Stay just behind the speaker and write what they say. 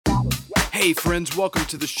Hey friends, welcome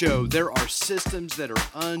to the show. There are systems that are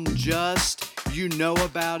unjust. You know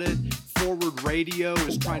about it. Forward Radio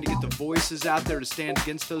is trying to get the voices out there to stand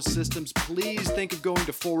against those systems. Please think of going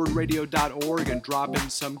to forwardradio.org and drop in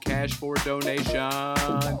some cash for a donation.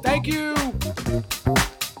 Thank you.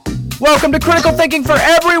 Welcome to Critical Thinking for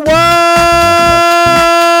Everyone!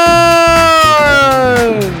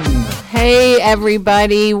 Hey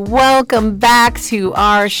everybody, welcome back to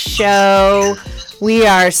our show. We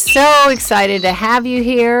are so excited to have you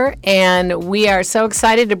here, and we are so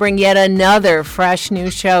excited to bring yet another fresh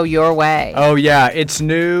new show your way. Oh yeah, it's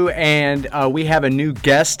new, and we have a new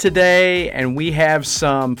guest today, and we have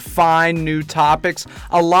some fine new topics.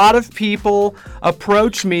 A lot of people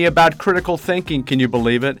approach me about critical thinking. Can you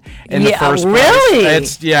believe it? In the first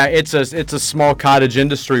place. Really? It's a small cottage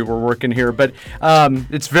industry we're working here, but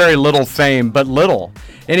it's very little fame, but little.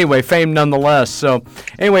 Anyway, fame nonetheless. So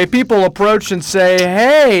anyway, people approach and say,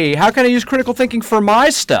 hey, how can I use critical thinking for my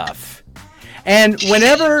stuff? And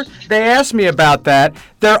whenever they ask me about that,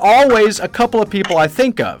 there are always a couple of people I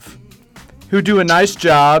think of who do a nice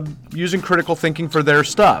job using critical thinking for their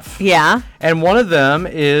stuff. Yeah. And one of them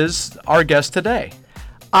is our guest today.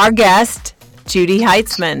 Our guest, Judy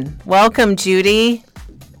Heitzman. Welcome, Judy.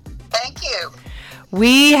 Thank you.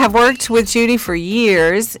 We have worked with Judy for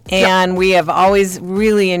years, and we have always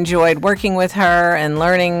really enjoyed working with her and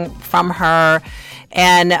learning from her.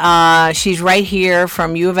 And she's right here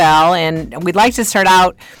from U of L, and we'd like to start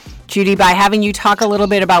out, Judy, by having you talk a little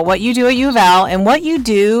bit about what you do at U of L and what you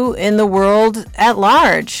do in the world at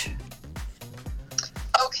large.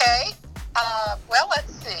 Okay. Well,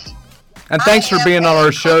 let's see. And thanks for being on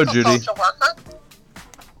our show, Judy. Social worker,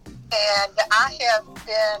 and I have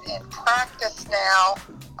been in practice now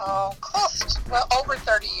over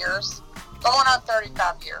 30 years, going on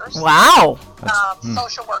 35 years. Wow.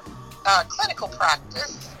 Social work, clinical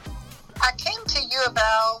practice. I came to U of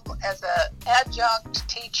L as an adjunct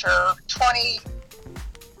teacher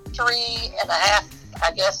 23 and a half,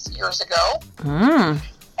 I guess, years ago. And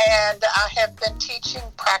I have been teaching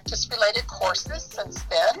practice-related courses since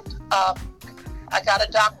then. I got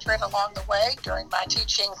a doctorate along the way during my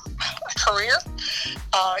teaching career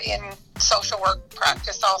in social work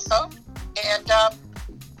practice also. And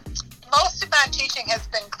most of my teaching has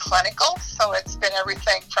been clinical, so it's been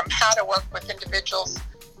everything from how to work with individuals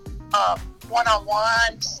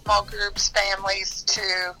one-on-one, small groups, families,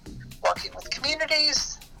 to working with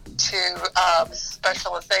communities, to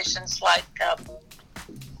specializations like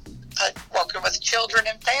working with children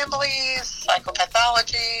and families,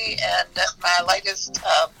 psychopathology, and my latest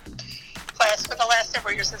class for the last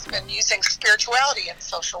several years has been using spirituality in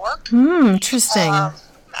social work. Interesting. I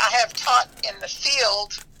have taught in the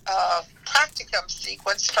field practicum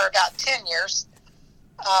sequence for about 10 years.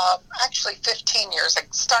 Actually 15 years. I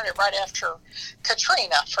started right after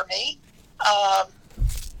Katrina for me.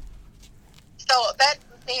 So that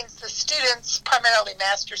means the students, primarily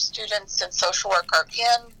master's students in social work, are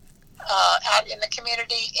out in the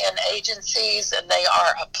community, in agencies, and they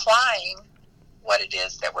are applying what it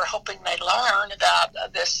is that we're hoping they learn about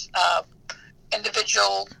this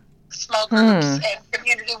individual small groups and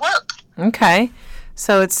community work. Okay.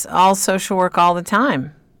 So it's all social work all the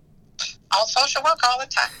time. All social work all the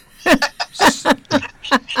time. in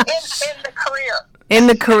the career. In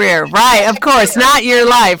the career, right? Of course, not your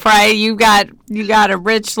life, right? You got a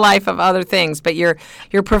rich life of other things, but your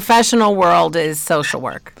professional world is social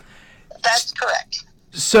work. That's correct.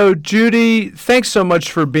 So, Judy, thanks so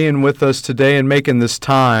much for being with us today and making this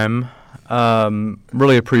time.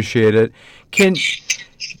 Really appreciate it. Can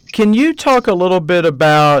you talk a little bit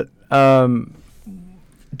about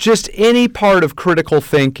just any part of critical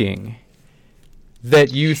thinking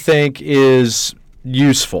that you think is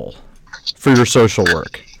useful for your social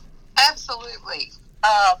work? Absolutely.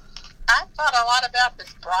 I've thought a lot about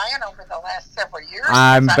this, Brian, over the last several years.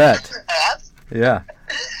 I bet. Yeah.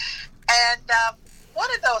 And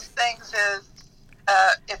one of those things is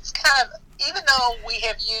it's kind of, even though we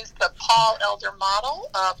have used the Paul Elder model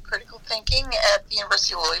of critical thinking at the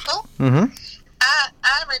University of Louisville,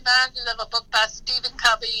 I'm reminded of a book by Stephen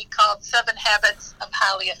Covey called 7 Habits of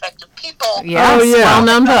Highly Effective People. Yes,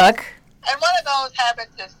 well-known book. And one of those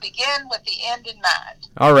habits is begin with the end in mind.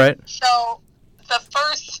 All right. So the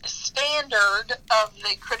first standard of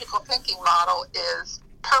the critical thinking model is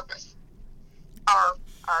purpose, or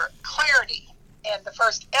clarity. And the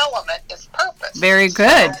first element is purpose. Very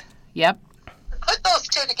good. So, yep. Put those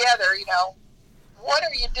two together, what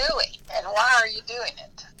are you doing and why are you doing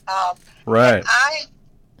it? Right.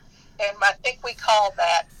 And I think we call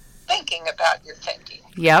that thinking about your thinking.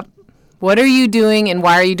 Yep. What are you doing and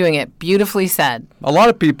why are you doing it? Beautifully said. A lot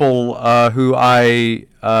of people who I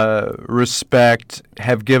respect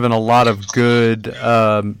have given a lot of good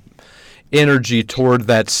energy toward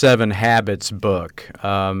that 7 Habits book.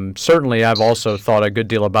 Certainly, I've also thought a good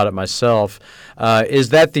deal about it myself. Is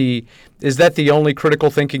that the only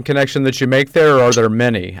critical thinking connection that you make there, or are there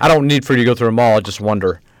many? I don't need for you to go through them all. I just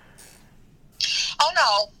wonder. Oh,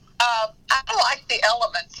 no. I like the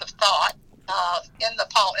elements of thought in the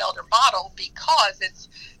Paul Elder model because it's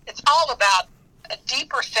all about a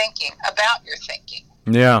deeper thinking about your thinking.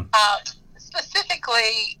 Yeah.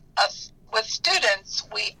 Specifically, with students,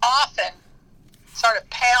 we often sort of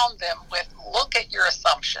pound them with, look at your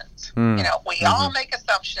assumptions. We all make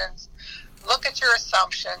assumptions. Look at your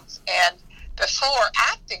assumptions, and before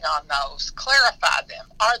acting on those, clarify them.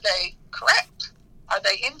 Are they correct? Are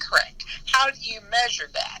they incorrect? How do you measure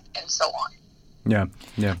that? And so on.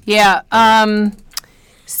 Yeah.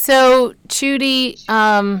 So, Judy,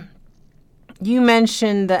 you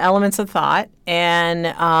mentioned the elements of thought and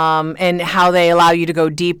how they allow you to go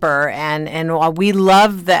deeper, and we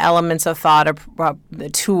love the elements of thought, the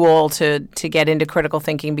tool to get into critical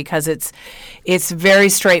thinking because it's very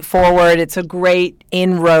straightforward. It's a great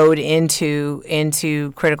inroad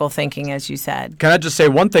into critical thinking, as you said. Can I just say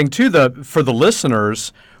one thing too? For the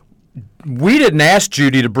listeners, we didn't ask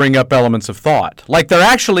Judy to bring up elements of thought. Like, there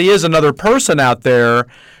actually is another person out there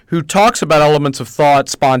who talks about elements of thought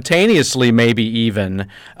spontaneously, maybe even.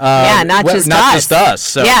 Not just us.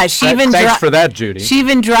 So yeah, thanks for that, Judy. She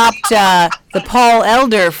even dropped the Paul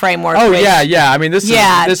Elder framework. Oh, yeah. I mean, this is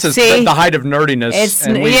the height of nerdiness,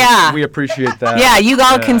 and we appreciate that. Yeah, you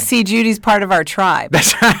all can see Judy's part of our tribe. I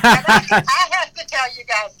have to tell you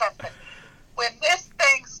guys something. When this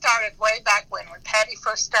thing started way back when Patty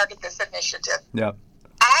first started this initiative,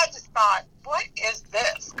 I just thought, what is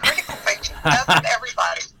this? Critical thinking, doesn't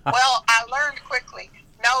everybody? Well, I learned quickly,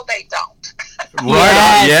 no, they don't.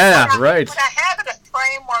 Right, right. When I had a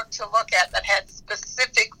framework to look at that had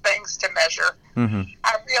specific things to measure,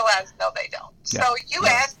 I realized, no, they don't. Yeah. So you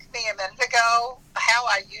asked me a minute ago how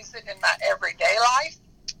I use it in my everyday life,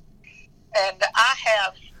 and I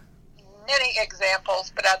have many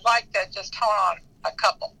examples, but I'd like to just hone on a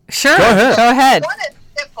couple. Sure, go ahead. One is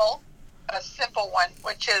a simple one,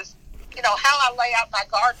 which is, how I lay out my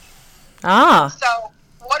garden. So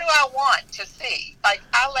what do I want to see? Like,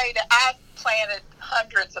 I planted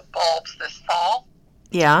hundreds of bulbs this fall.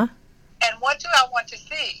 Yeah. And what do I want to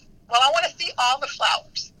see? Well, I want to see all the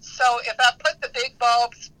flowers. So if I put the big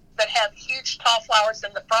bulbs that have huge tall flowers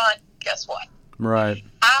in the front, guess what? Right.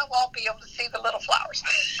 I won't be able to see the little flowers.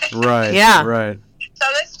 Right. Yeah. Right. So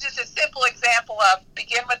this is just a simple example of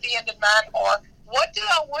begin with the end in mind, or what do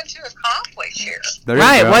I want to accomplish here?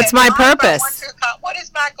 Right. What's my purpose? What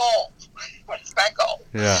is my goal? What is my goal?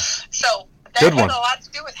 Yeah. So that has a lot to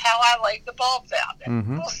do with how I laid the bulbs out.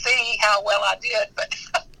 And we'll see how well I did, but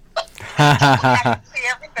I can see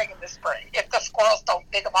everything in the spring if the squirrels don't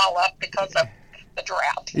dig them all up because of the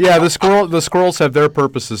drought. Yeah, the squirrels have their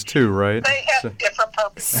purposes too, right? They have different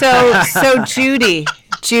purposes. So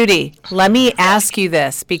Judy, let me ask you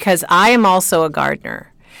this, because I am also a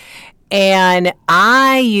gardener, and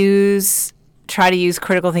I try to use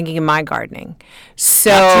critical thinking in my gardening.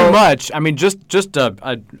 So not too much. I mean, just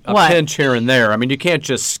a pinch here and there. I mean, you can't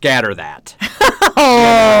just scatter that.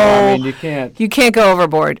 I mean, you can't. You can't go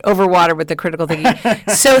overwater with the critical thinking.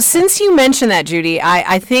 So since you mentioned that, Judy,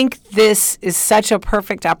 I think this is such a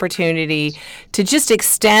perfect opportunity to just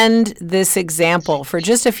extend this example for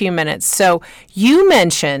just a few minutes. So you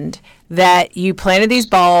mentioned that you planted these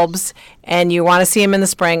bulbs and you want to see them in the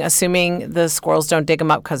spring, assuming the squirrels don't dig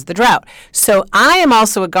them up because of the drought. So I am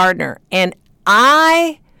also a gardener, and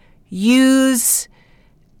I use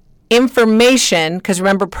information, because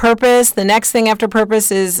remember, purpose, the next thing after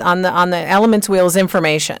purpose is on the elements wheel is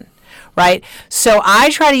information, right? So I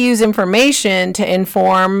try to use information to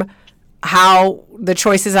inform how the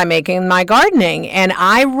choices I make in my gardening. And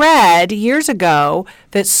I read years ago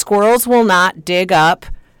that squirrels will not dig up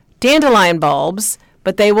dandelion bulbs,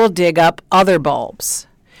 but they will dig up other bulbs.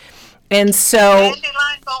 And so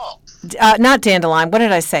Dandelion bulbs. Not dandelion, what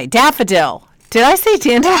did I say? Daffodil. Did I say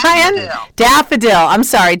dandelion? Daffodil. I'm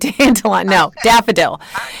sorry, dandelion. No, okay. Daffodil.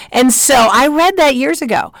 And so I read that years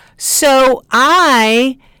ago. So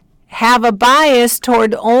I have a bias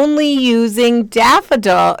toward only using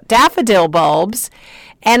daffodil bulbs,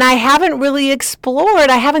 and I haven't really explored.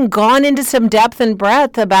 I haven't gone into some depth and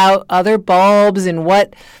breadth about other bulbs and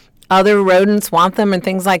what other rodents want them and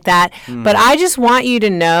things like that. But I just want you to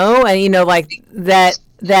know, and like that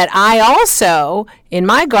that I also, in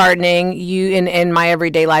my gardening, in my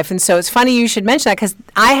everyday life. And so it's funny you should mention that, because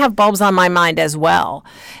I have bulbs on my mind as well.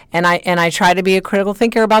 And I try to be a critical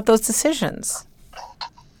thinker about those decisions.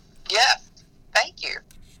 Yes, thank you.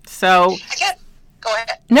 So, Again, go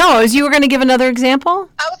ahead. no, as you were going to give another example?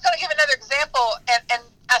 I was going to give another example, and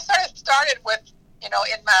I started with, in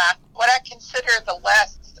my, what I consider the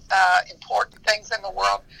less important things in the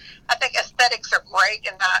world. I think aesthetics are great,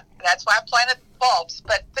 and that's why I planted bulbs.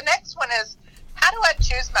 But the next one is, how do I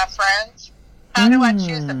choose my friends? How do I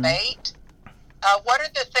choose a mate? What are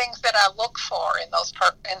the things that I look for in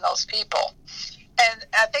those people? And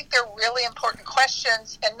I think they're really important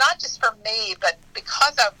questions, and not just for me, but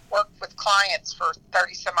because I've worked with clients for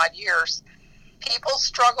 30 some odd years, people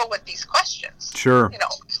struggle with these questions. Sure.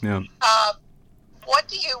 Yeah.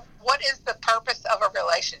 What is the purpose of a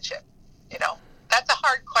relationship? That's a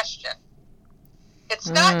hard question. It's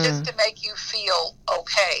not just to make you feel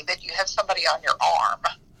okay that you have somebody on your arm.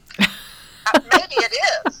 Maybe it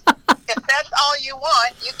is. If that's all you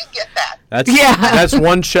want, you can get that. That's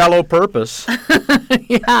one shallow purpose.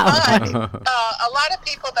 Yeah. But a lot of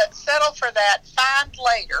people that settle for that find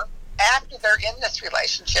later, after they're in this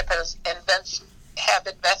relationship, have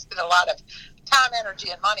invested a lot of time, energy,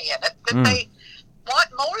 and money in it, that they want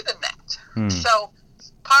more than that. So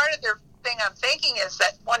part of the thing I'm thinking is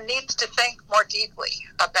that one needs to think more deeply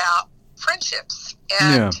about friendships.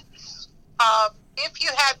 And if you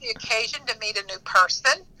have the occasion to meet a new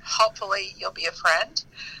person, hopefully you'll be a friend.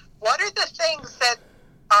 What are the things that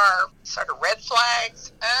are sort of red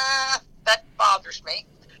flags? That bothers me,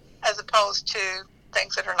 as opposed to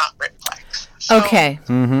things that are not red flags. So, Okay.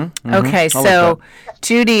 Okay, I so like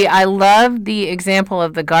Judy, I love the example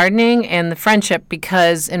of the gardening and the friendship,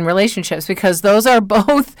 because in relationships, because those are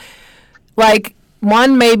both, like,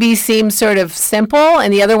 one maybe seems sort of simple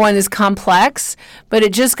and the other one is complex, but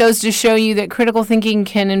it just goes to show you that critical thinking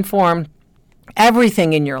can inform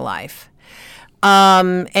everything in your life.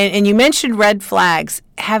 And you mentioned red flags.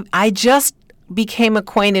 I just became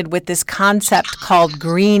acquainted with this concept called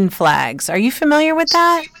green flags. Are you familiar with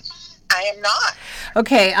that? I am not.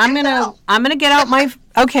 Okay, I'm gonna get out my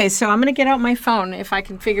I'm gonna get out my phone if I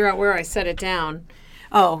can figure out where I set it down.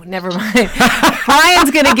 Oh, never mind.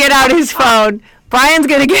 Brian's gonna get out his phone.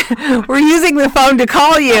 We're using the phone to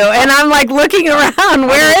call you, and I'm like looking around.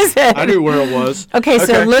 Where is it? I knew where it was. Okay,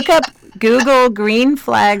 so look up Google green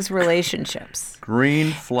flags relationships.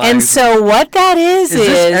 Green flags. And so what that is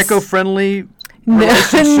this eco-friendly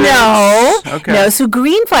relationships? No. Okay. No, so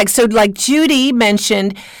green flags. So like Judy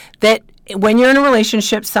mentioned that when you're in a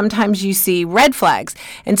relationship, sometimes you see red flags.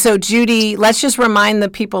 And so, Judy, let's just remind the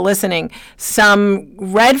people listening, some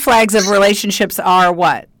red flags of relationships are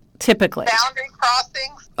what, typically? Boundary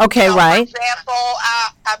crossings. Okay, right. For example,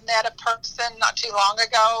 I met a person not too long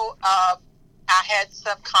ago. I had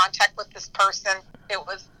some contact with this person. It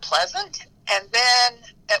was pleasant. And then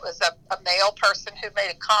it was a male person who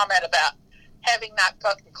made a comment about having not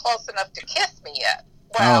gotten close enough to kiss me yet.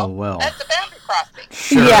 Well, that's a boundary crossing.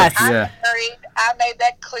 Sure. Yes. I'm married. I made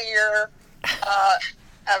that clear.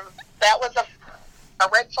 That was a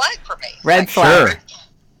red flag for me. Red flag.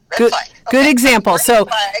 Sure. Red flag. Good example. So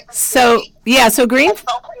green.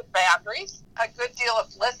 Appropriate boundaries. A good deal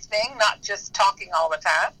of listening, not just talking all the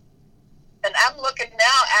time. And I'm looking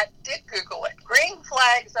now. I did Google it. Green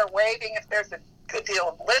flags are waving if there's a good deal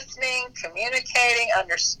of listening, communicating,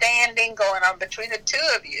 understanding going on between the two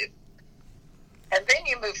of you. And then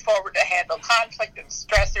you move forward to handle conflict and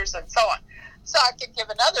stressors and so on. So I can give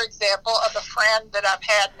another example of a friend that I've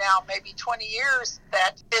had now maybe 20 years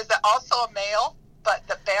that is also a male, but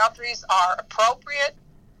the boundaries are appropriate.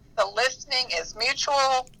 The listening is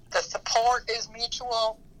mutual. The support is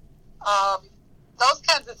mutual. Those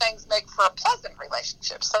kinds of things make for a pleasant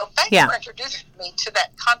relationship. So thanks for introducing me to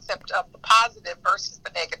that concept of the positive versus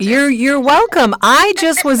the negative. You're welcome. I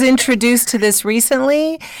just was introduced to this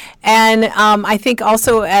recently, and I think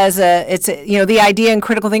also the idea in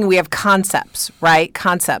critical thinking, we have concepts, right?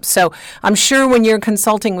 Concepts. So I'm sure when you're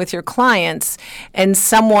consulting with your clients and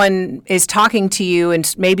someone is talking to you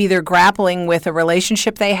and maybe they're grappling with a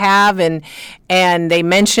relationship they have and they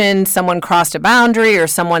mention someone crossed a boundary or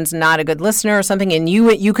someone's not a good listener or something, and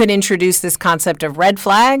you could introduce this concept of red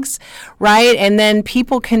flags, right? And then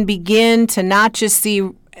people can begin to not just see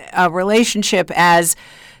a relationship as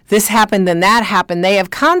this happened, then that happened. They have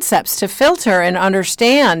concepts to filter and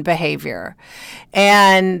understand behavior.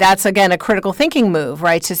 And that's, again, a critical thinking move,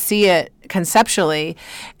 right, to see it conceptually.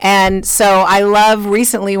 And so I love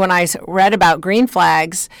recently when I read about green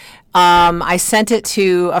flags, I sent it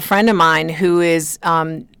to a friend of mine who is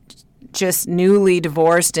just newly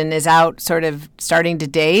divorced and is out sort of starting to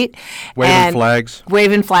date. Waving flags.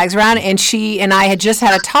 Waving flags around. And she and I had just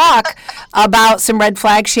had a talk about some red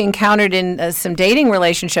flags she encountered in some dating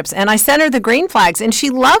relationships. And I sent her the green flags, and she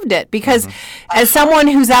loved it because as someone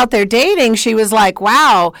who's out there dating, she was like,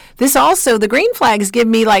 wow, the green flags give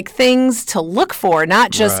me like things to look for,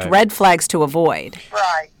 not just red flags to avoid.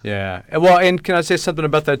 Right. Yeah. Well, and can I say something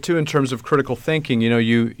about that too in terms of critical thinking? You know,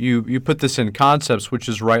 you put this in concepts, which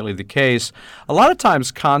is rightly the case. A lot of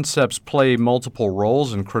times concepts play multiple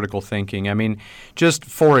roles in critical thinking. I mean, just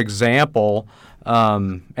for example,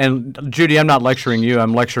 and Judy, I'm not lecturing you.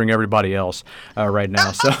 I'm lecturing everybody else right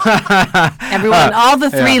now. So everyone, all the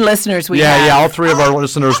three listeners we have. Yeah, all three of our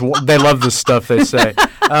listeners, they love this stuff they say.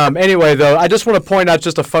 Anyway, though, I just want to point out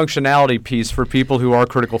just a functionality piece for people who are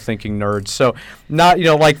critical thinking nerds. So not,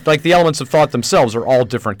 like the elements of thought themselves are all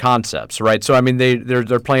different concepts, right? So I mean,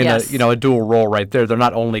 they're playing a dual role right there. They're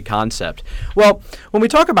not only concept. Well, when we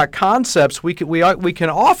talk about concepts, we can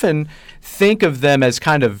often think of them as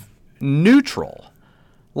kind of neutral,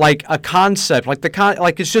 like a concept,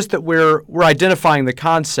 like it's just that we're identifying the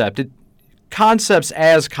concept. Concepts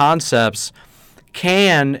as concepts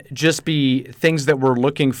can just be things that we're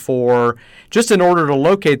looking for just in order to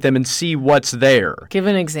locate them and see what's there. Give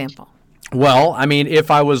an example. Well, I mean, if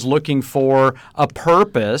I was looking for a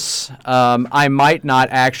purpose, I might not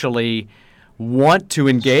actually want to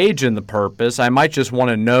engage in the purpose. I might just want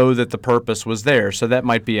to know that the purpose was there. So that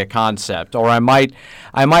might be a concept. Or I might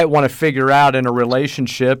want to figure out in a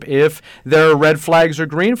relationship if there are red flags or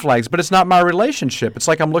green flags, but it's not my relationship. It's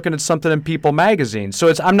like I'm looking at something in People magazine.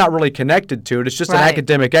 So I'm not really connected to it. It's just an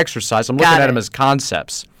academic exercise. I'm looking at them as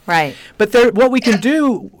concepts. Right. But what we can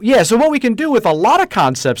do with a lot of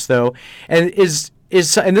concepts though, and this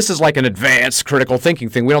is like an advanced critical thinking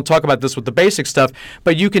thing. We don't talk about this with the basic stuff,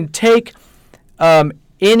 but you can take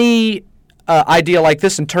any idea like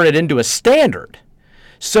this and turn it into a standard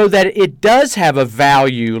so that it does have a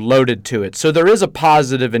value loaded to it. So there is a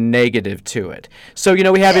positive and negative to it. So,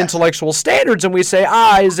 we have intellectual standards and we say,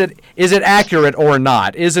 is it accurate or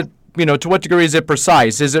not? Is it, to what degree is it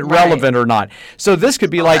precise? Is it relevant or not? So this could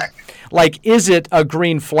be like, is it a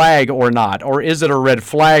green flag or not? Or is it a red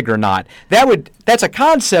flag or not? That's a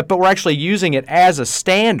concept, but we're actually using it as a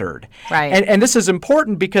standard. Right. And this is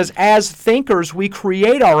important because as thinkers, we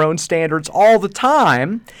create our own standards all the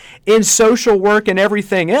time in social work and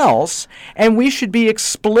everything else, and we should be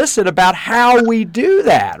explicit about how we do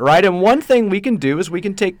that, right? And one thing we can do is we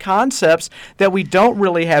can take concepts that we don't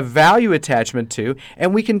really have value attachment to,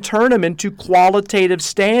 and we can turn them into qualitative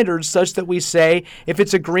standards such that we say if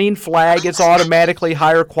it's a green flag, it's automatically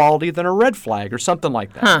higher quality than a red flag or something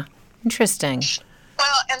like that. Huh. Interesting.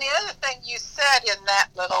 Well, and the other thing you said in that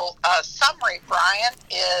little summary, Brian,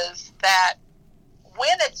 is that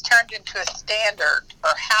when it's turned into a standard or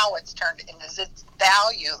how it's turned into, is it's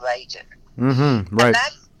value laden. Mm-hmm, right. And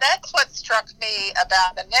that's what struck me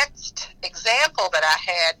about the next example that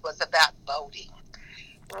I had was about voting.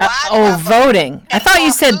 Voting. I thought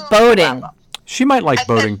you said boating. She might like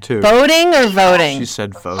voting too. Boating or voting? She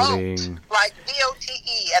said voting. Vote, like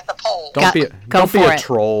VOTE at the polls. Don't be a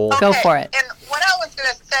troll. Go for it. And what I was going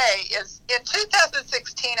to say is in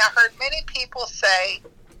 2016, I heard many people say,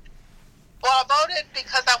 well, I voted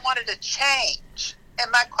because I wanted a change. And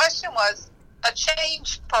my question was, a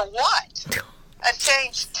change for what? A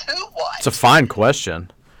change to what? It's a fine question.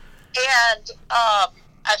 And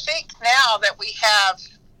I think now that we have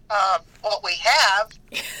what we have,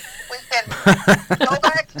 we can go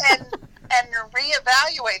back and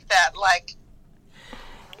reevaluate that. Like,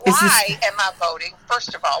 why am I voting?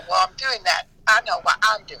 First of all, well, I'm doing that. I know why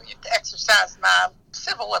I'm doing it, to exercise my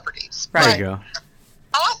civil liberties. Right. There you go.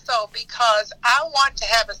 Also, because I want to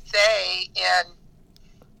have a say in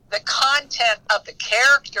the content of the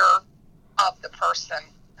character of the person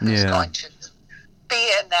who's going to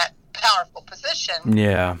be in that powerful position.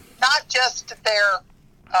 Yeah. Not just their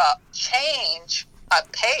change of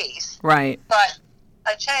pace, right? But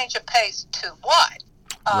a change of pace to what?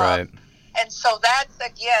 Right. And so that's,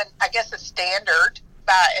 again, I guess a standard,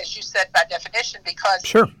 as you said, by definition, because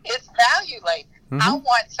it's value laden. Mm-hmm. I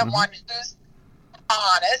want someone who's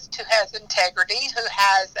honest, who has integrity, who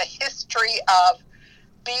has a history of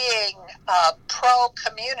being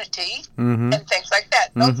pro-community and things like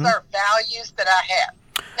that. Those are values that I have.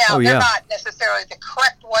 Now, they're not necessarily the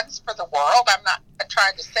correct ones for the world. I'm not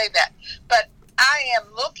trying to say that. But I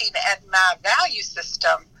am looking at my value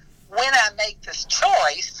system when I make this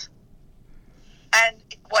choice. And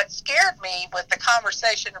what scared me with the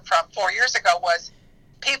conversation from 4 years ago was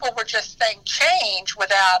people were just saying change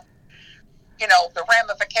without, the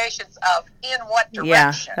ramifications of in what direction.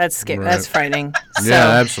 Yeah, that's scary. Right. That's frightening. Yeah,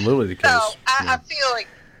 absolutely the case. So I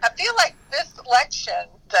feel like this election,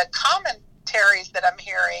 the commentaries that I'm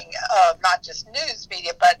hearing of not just news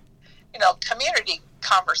media, but community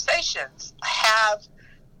conversations have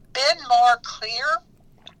been more clear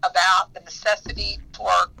about the necessity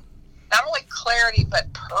for not only clarity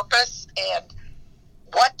but purpose and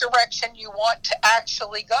what direction you want to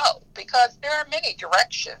actually go, because there are many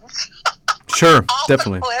directions. Sure, Off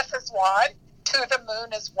definitely. the cliff is one, to the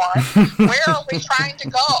moon is one. Where are we trying to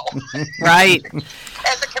go? Right.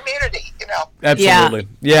 As a community, Absolutely.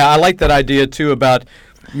 Yeah, I like that idea too about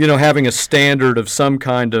having a standard of some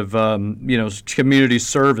kind of community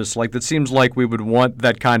service. Like that seems like we would want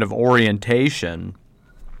that kind of orientation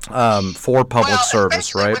for public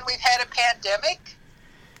service, right? When we've had a pandemic.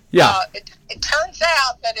 Yeah. It turns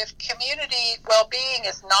out that if community well-being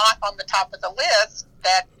is not on the top of the list,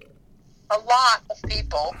 that a lot of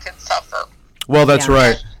people can suffer. Well, that's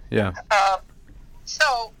right. Yeah.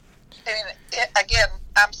 So, again,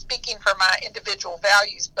 I'm speaking for my individual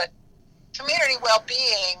values, but community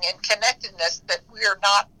well-being and connectedness, that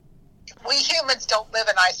we humans don't live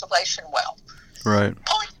in isolation well. Right.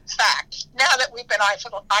 Point fact, now that we've been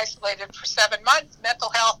isolated for 7 months, mental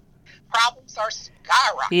health problems are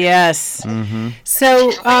skyrocketing. Yes. Mm-hmm. So,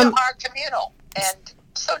 We are communal, and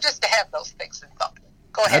so just to have those things in thought.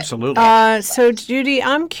 Go ahead. Absolutely. So Judy,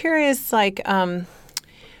 I'm curious,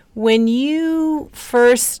 when you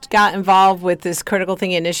first got involved with this critical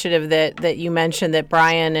thinking initiative that you mentioned that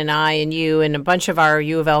Brian and I and you and a bunch of our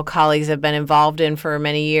U of L colleagues have been involved in for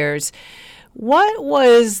many years, what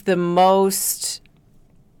was the most,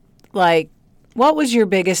 what was your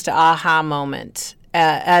biggest aha moment?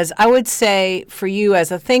 As I would say for you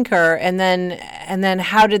as a thinker, and then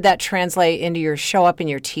how did that translate into show up in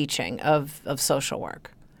your teaching of social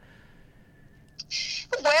work?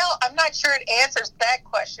 Well, I'm not sure it answers that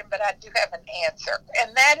question, but I do have an answer.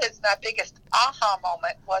 And that is my biggest aha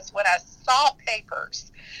moment was when I saw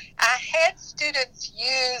papers. I had students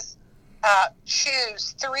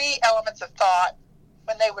choose 3 elements of thought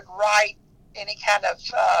when they would write any kind of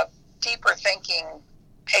deeper thinking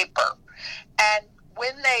paper. And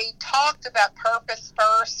when they talked about purpose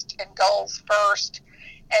first and goals first,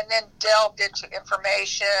 and then delved into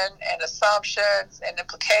information and assumptions and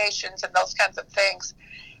implications and those kinds of things,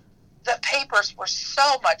 the papers were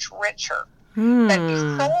so much richer. But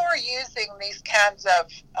before using these kinds of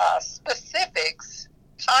specifics,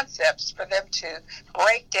 concepts for them to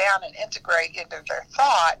break down and integrate into their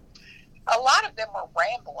thought, a lot of them were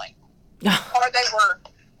rambling. Or they were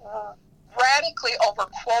radically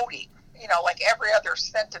over-quoting. Like every other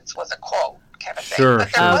sentence was a quote kind of thing.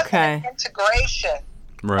 But there wasn't an integration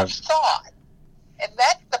of thought. And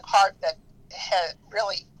that's the part that had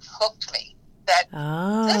really hooked me, that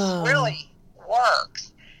this really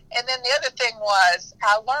works. And then the other thing was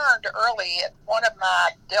I learned early at one of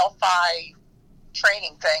my Delphi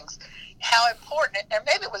training things how important, and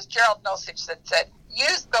maybe it was Gerald Nosich that said,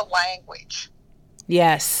 use the language.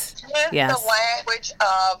 Yes. Use the language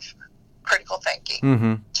of critical thinking.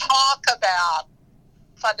 Mm-hmm. Talk about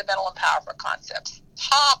fundamental and powerful concepts.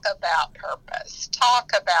 Talk about purpose.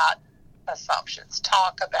 Talk about assumptions.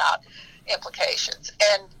 Talk about implications.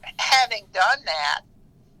 And having done that,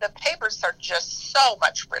 the papers are just so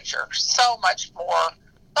much richer, so much more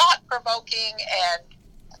thought-provoking, and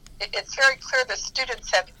it's very clear the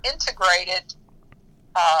students have integrated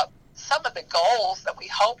some of the goals that we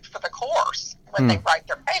hoped for the course when they write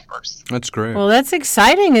their papers. That's great. Well, that's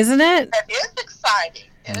exciting, isn't it? That is exciting.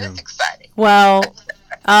 It is exciting. Well,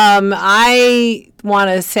 I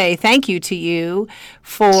want to say thank you to you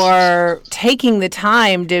for taking the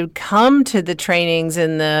time to come to the trainings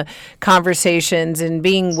and the conversations and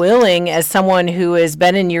being willing, as someone who has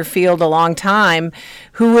been in your field a long time,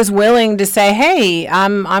 who was willing to say, hey,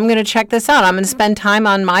 I'm going to check this out. I'm going to spend time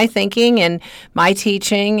on my thinking and my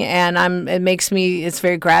teaching, and it's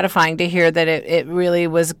very gratifying to hear that it really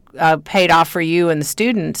was paid off for you and the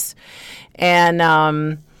students. And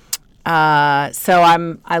so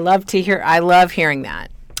I love hearing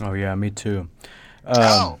that. Oh yeah, me too.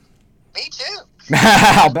 Me too.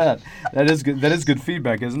 I'll bet. That is good. That is good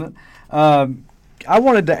feedback, isn't it? I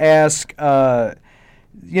wanted to ask,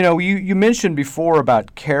 you mentioned before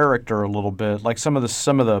about character a little bit, like some of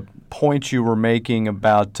the points you were making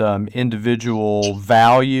about individual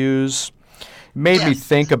values. Made me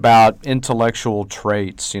think about intellectual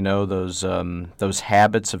traits, those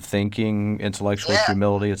habits of thinking, intellectual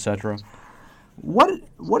humility, etc. What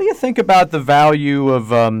do you think about the value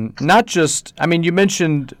of not just, you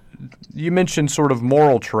mentioned you mentioned sort of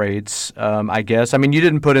moral traits, I guess. I mean, you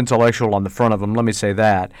didn't put intellectual on the front of them. Let me say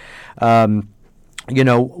that.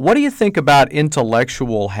 What do you think about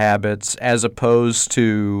intellectual habits as opposed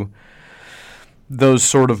to those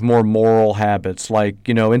sort of more moral habits, like,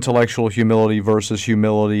 intellectual humility versus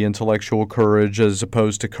humility, intellectual courage as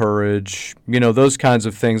opposed to courage, those kinds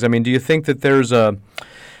of things? I mean, do you think that there's a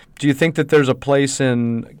place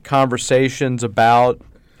in conversations about,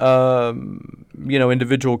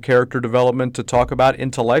 individual character development to talk about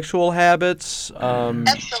intellectual habits?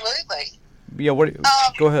 Absolutely. Yeah.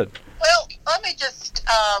 Go ahead. Well, let me just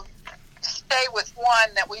stay with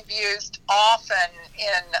one that we've used often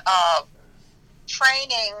in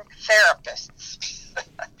training therapists.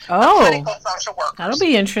 Clinical social workers. That'll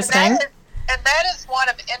be interesting. And that is one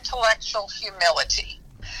of intellectual humility.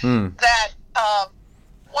 That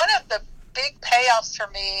one of the big payoffs for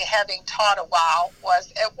me, having taught a while,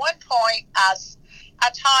 was at one point I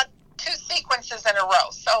taught 2 sequences in a row.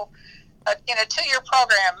 So in a 2-year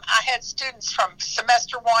program, I had students from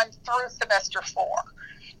semester 1 through semester 4.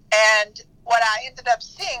 And what I ended up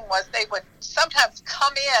seeing was they would sometimes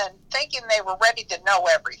come in thinking they were ready to know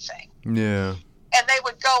everything. Yeah. And they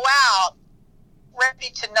would go out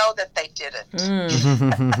ready to know that they didn't.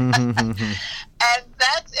 And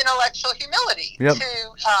that's intellectual humility,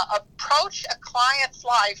 to approach a client's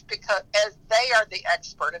life as they are the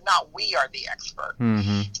expert and not we are the expert.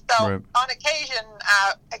 So on occasion,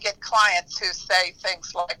 I get clients who say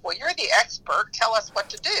things like, well, you're the expert, tell us what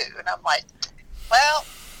to do. And I'm like, well,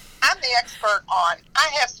 I'm the expert I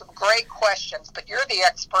have some great questions, but you're the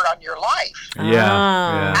expert on your life.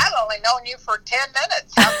 Yeah. I've only known you for 10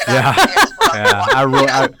 minutes. How can I be the expert on your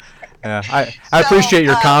life? I appreciate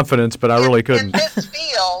your confidence, but I really couldn't. In this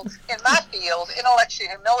field, in my field, intellectual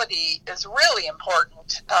humility is really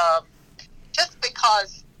important, just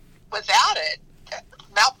because without it,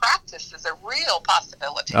 malpractice is a real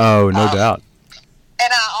possibility. Oh, no doubt.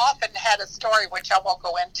 And I often had a story, which I won't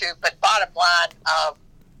go into, but bottom line,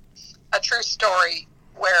 a true story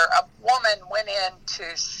where a woman went in to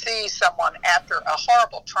see someone after a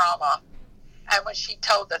horrible trauma. And when she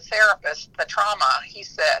told the therapist the trauma, he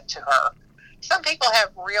said to her, some people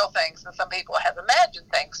have real things and some people have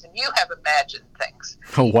imagined things, and you have imagined things.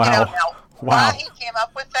 Oh, wow. Why he came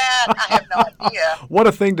up with that, I have no idea. What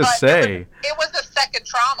a thing to say. It was a second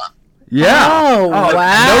trauma. Yeah. Oh,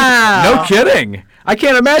 wow. No kidding. I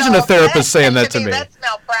can't imagine a therapist saying that to me. That's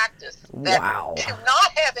malpractice. Wow. To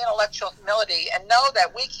not have intellectual humility and know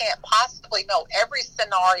that we can't possibly know every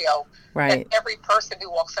scenario that every person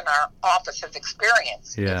who walks in our office has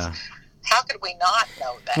experienced. Yeah. How could we not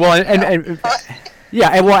know that? Well,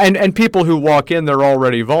 and people who walk in, they're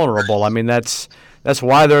already vulnerable. I mean, that's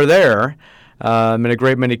why they're there. In a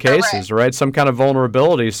great many cases, right? Some kind of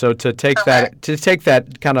vulnerability. So to take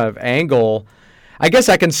that kind of angle, I guess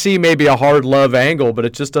I can see maybe a hard love angle, but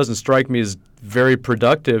it just doesn't strike me as very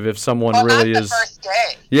productive if someone really is. The first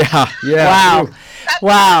day. Yeah.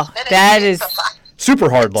 Wow. That is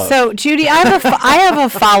super hard love. So, Judy, I have a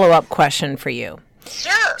follow-up question for you.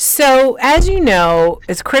 Sure. So, as you know,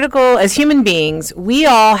 as human beings, we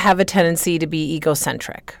all have a tendency to be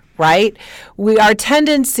egocentric, right? We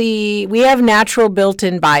have natural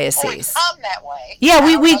built-in biases. We come that way.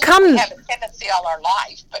 Yeah, we come. We have a tendency all our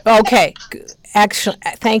life. But Okay. Actually,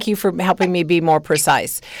 thank you for helping me be more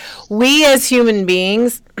precise. We as human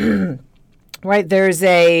beings, right, there's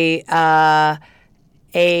a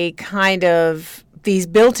kind of these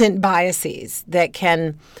built-in biases that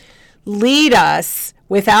can lead us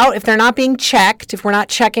if they're not being checked, if we're not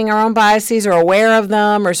checking our own biases or aware of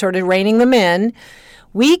them or sort of reining them in,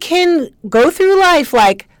 we can go through life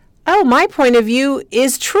like, oh, my point of view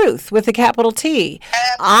is truth with a capital T.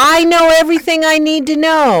 I know everything I need to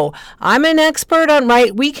know. I'm an expert on,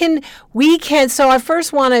 right? We can. So I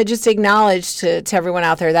first want to just acknowledge to everyone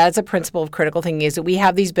out there, that's a principle of critical thinking, is that we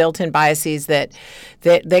have these built-in biases that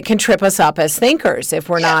can trip us up as thinkers if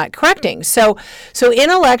we're not correcting. So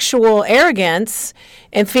intellectual arrogance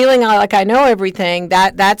and feeling like I know everything,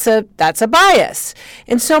 that's a bias.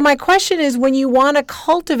 And so my question is, when you want to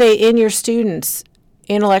cultivate in your students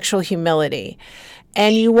intellectual humility,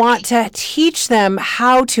 and you want to teach them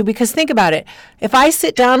how to, because think about it, if I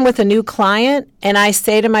sit down with a new client and I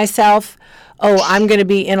say to myself, oh, I'm going to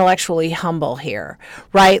be intellectually humble here,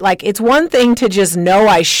 right? Like, it's one thing to just know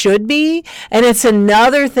I should be, and it's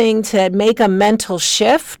another thing to make a mental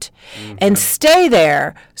shift and stay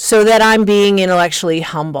there so that I'm being intellectually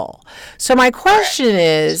humble. So my question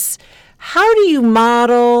is, how do you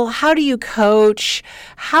model, how do you coach,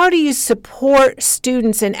 how do you support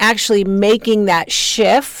students in actually making that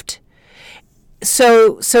shift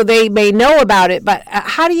so they may know about it, but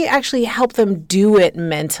how do you actually help them do it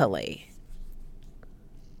mentally?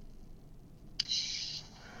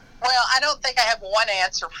 Well, I don't think I have one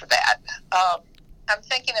answer for that. I'm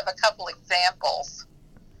thinking of a couple examples.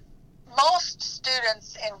 Most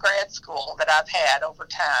students in grad school that I've had over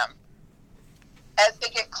time, as they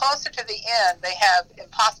get closer to the end, they have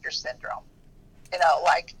imposter syndrome.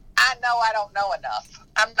 Like, I know I don't know enough.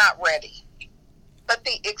 I'm not ready. But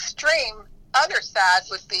the extreme other side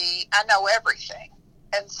would be, I know everything.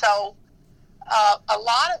 And so a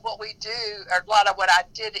lot of what we do, or a lot of what I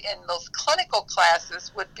did in those clinical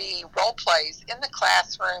classes would be role plays in the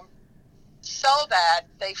classroom so that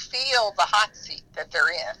they feel the hot seat that they're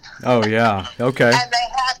in. Oh, yeah. Okay. And they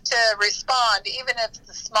have to respond, even if it's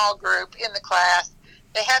a small group in the class,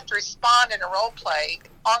 they have to respond in a role play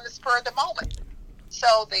on the spur of the moment.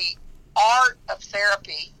 So the art of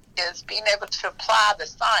therapy is being able to apply the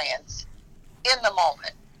science in the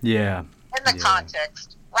moment. Yeah. In the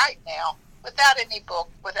context, right now, without any book,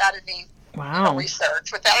 without any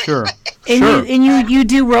research, without Sure. anything. And you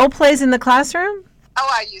do role plays in the classroom? Oh,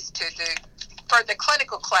 I used to do. For the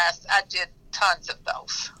clinical class, I did tons of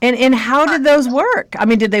those. And how did those work? I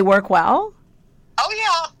mean, did they work well? Oh,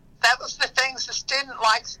 yeah. That was the things the student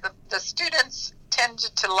likes. The students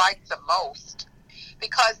tended to like the most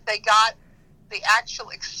because they got the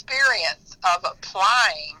actual experience of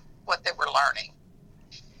applying what they were learning.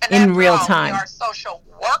 And in real time. We are social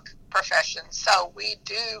work professions, so we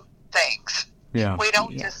do things. Yeah. We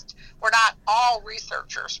don't we're not all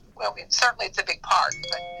researchers. Well, certainly it's a big part,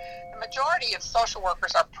 but the majority of social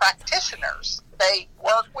workers are practitioners. They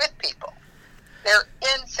work with people. They're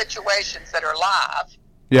in situations that are live.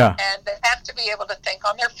 Yeah. And they have to be able to think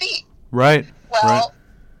on their feet. Right. Well,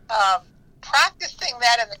 practicing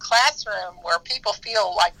that in the classroom where people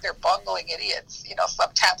feel like they're bungling idiots,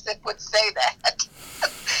 sometimes it would say that,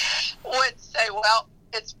 would say, well,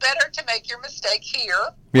 it's better to make your mistake here.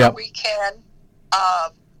 Yeah. Where we can,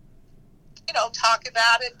 talk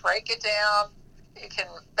about it, break it down. You can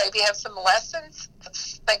maybe have some lessons,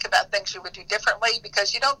 think about things you would do differently,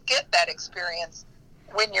 because you don't get that experience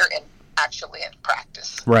when you're actually in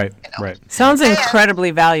practice. Right, right. Sounds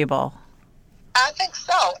incredibly valuable. I think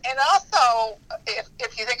so. And also,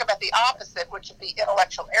 if you think about the opposite, which would be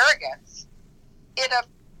intellectual arrogance,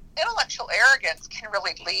 intellectual arrogance can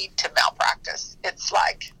really lead to malpractice. It's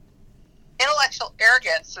like intellectual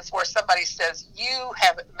arrogance is where somebody says you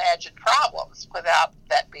have imagined problems without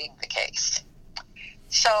that being the case.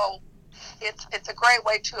 So it's a great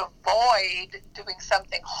way to avoid doing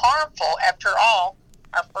something harmful. After all,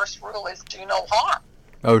 our first rule is do no harm.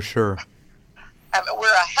 Oh, sure. I mean,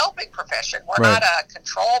 we're a helping profession. We're not a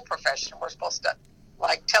control profession. We're supposed to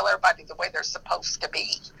tell everybody the way they're supposed to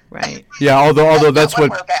be. Right. Yeah, although that's what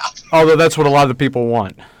we're about. Although that's what a lot of the people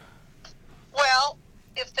want. Well,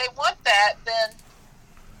 if they want that, then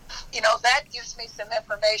that gives me some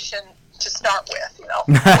information to start with.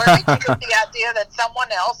 Where did you get the idea that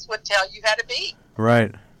someone else would tell you how to be?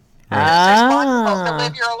 Right. It's responsible to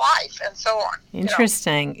live your life, and so on.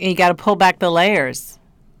 Interesting. You got to pull back the layers.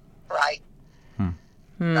 Right.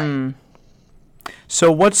 Right.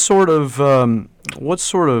 So what sort of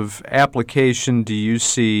application do you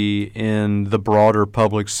see in the broader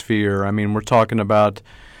public sphere? I mean, we're talking about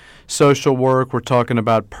social work. We're talking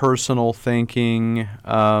about personal thinking.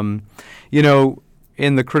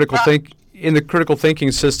 In the critical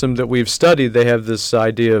thinking system that we've studied, they have this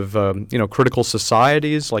idea of critical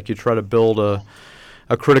societies. Like you try to build a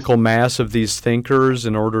critical mass of these thinkers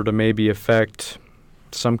in order to maybe affect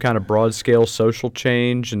some kind of broad-scale social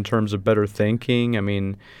change in terms of better thinking. I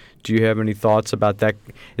mean, do you have any thoughts about that?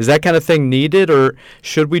 Is that kind of thing needed, or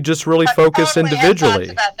should we just really focus individually?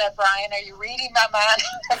 Have thoughts about that, Brian. Are you reading my mind?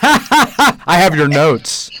 I have your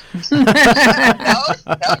notes. Notes? No,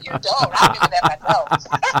 you don't. I don't even have my notes.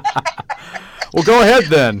 Well, go ahead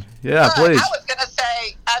then. Yeah, please. I was going to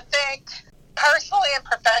say, I think personally and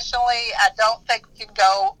professionally, I don't think we can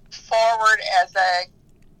go forward as a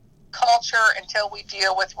culture until we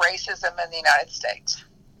deal with racism in the United States.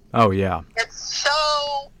 Oh, yeah. It's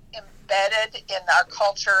so embedded in our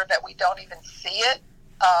culture that we don't even see it.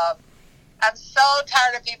 I'm so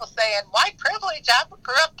tired of people saying, white privilege, I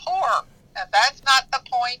grew up poor. And that's not the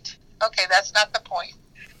point. Okay, that's not the point.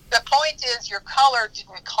 The point is your color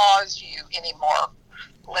didn't cause you any more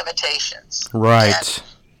limitations. Right. And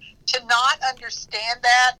to not understand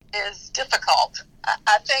that is difficult.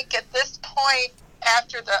 I think at this point,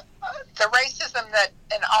 after the racism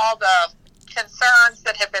and all the concerns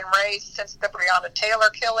that have been raised since the Breonna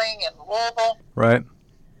Taylor killing in Louisville, right,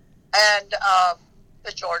 and the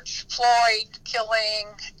the George Floyd killing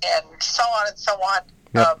and so on and so on.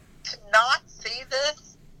 Yep. To not see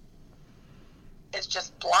this is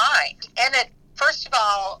just blind. And it, first of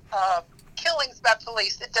all, killings by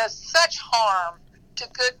police, it does such harm to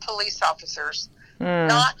good police officers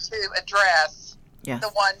not to address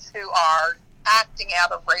the ones who are acting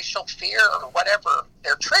out of racial fear or whatever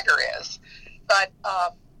their trigger is. But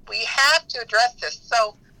we have to address this.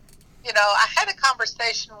 So, you know, I had a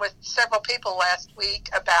conversation with several people last week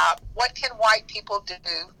about what can white people do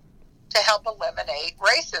to help eliminate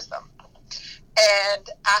racism. And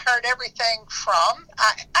I heard everything from,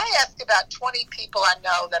 I asked about 20 people I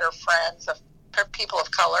know that are friends of people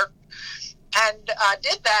of color. And I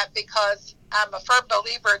did that because I'm a firm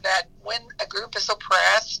believer that when a group is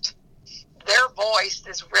oppressed, their voice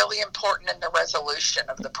is really important in the resolution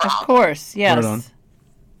of the problem. Of course, yes. Right on.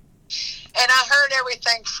 And I heard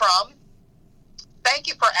everything from, thank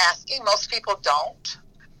you for asking, most people don't.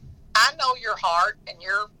 I know your heart and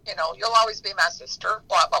you'll always be my sister,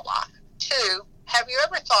 blah, blah, blah. 2, have you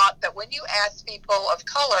ever thought that when you ask people of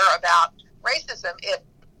color about racism, it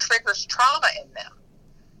triggers trauma in them?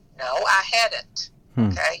 No, I hadn't.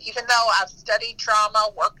 Okay, even though I've studied trauma,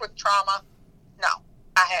 worked with trauma, no,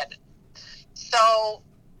 I hadn't. So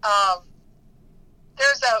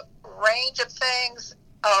there's a range of things.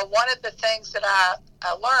 One of the things that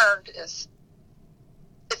I learned is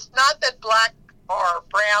it's not that black or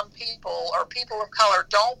brown people or people of color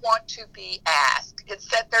don't want to be asked. It's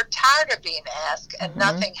that they're tired of being asked and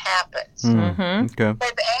nothing happens. Okay.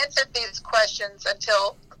 They've answered these questions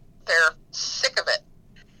until they're sick of it.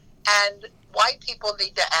 And white people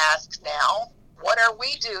need to ask now, what are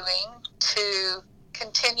we doing to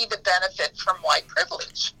continue to benefit from white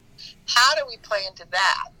privilege? How do we play into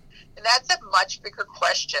that? And that's a much bigger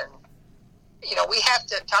question. You know, we have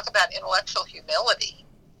to talk about intellectual humility.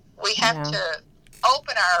 We have to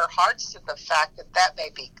open our hearts to the fact that that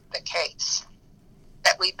may be the case,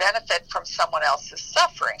 that we benefit from someone else's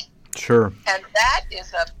suffering. Sure. And that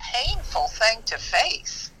is a painful thing to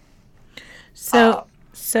face. So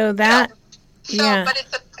that, But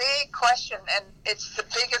it's a big question, and it's the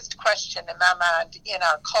biggest question in my mind in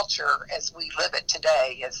our culture as we live it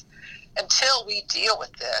today, is until we deal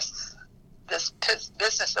with this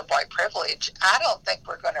business of white privilege, I don't think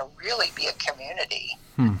we're going to really be a community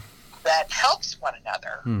that helps one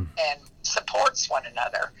another and supports one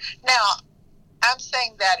another. Now, I'm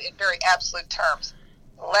saying that in very absolute terms.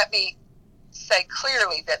 Let me say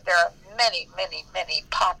clearly that there are many, many, many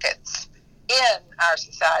pockets in our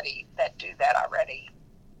society that do that already.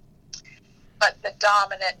 But the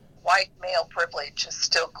dominant white male privilege is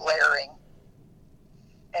still glaring.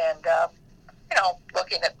 And,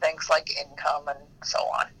 looking at things like income and so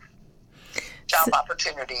on, job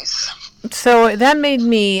opportunities. So that made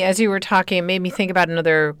me, as you were talking, it made me think about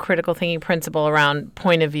another critical thinking principle around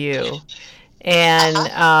point of view.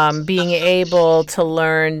 And being able to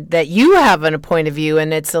learn that you have a point of view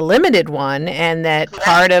and it's a limited one, and that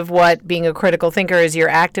part of what being a critical thinker is you're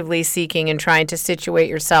actively seeking and trying to situate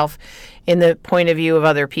yourself in the point of view of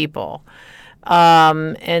other people.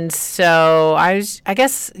 And so I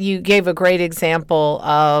guess you gave a great example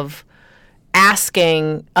of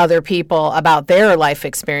asking other people about their life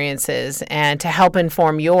experiences and to help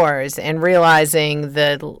inform yours, and realizing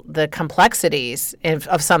the complexities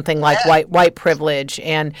of something like white privilege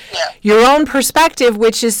and your own perspective,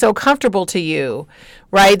 which is so comfortable to you,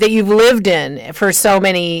 right, that you've lived in for so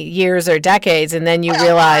many years or decades, and then you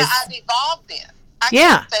realize I've evolved in. I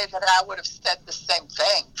can't say that I would have said the same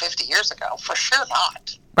thing 50 years ago. For sure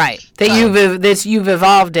not. Right. That you've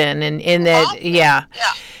evolved in that, yeah.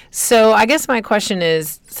 So I guess my question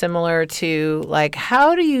is similar to, like,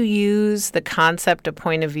 how do you use the concept of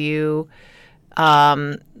point of view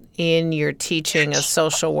in your teaching of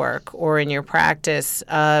social work or in your practice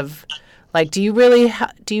of, like, do you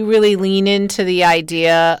really lean into the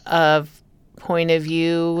idea of point of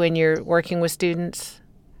view when you're working with students?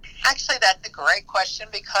 Actually, that's a great question,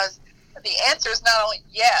 because the answer is not only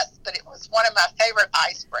yes, but it was one of my favorite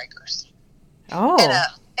icebreakers in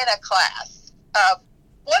a class.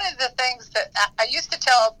 One of the things that I used to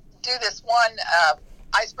do this one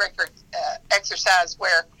icebreaker exercise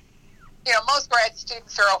where, most grad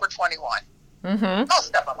students are over 21.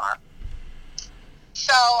 Most of them are.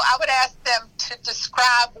 So I would ask them to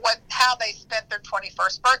describe how they spent their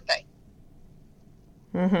 21st birthday.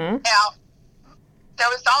 Now, there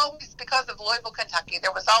was always, because of Louisville, Kentucky,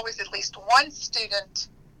 there was always at least one student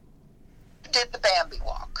who did the Bambi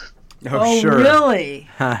walk. Oh, sure. Really?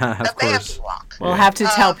 The Bambi walk. We'll have to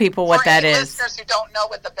tell people what that is. For listeners who don't know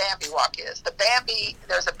what the Bambi walk is,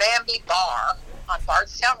 there's a Bambi bar on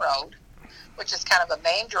Bardstown Road which is kind of a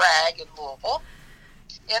main drag in Louisville,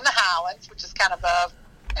 in the Highlands, which is kind of a,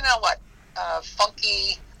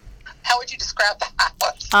 funky. How would you describe the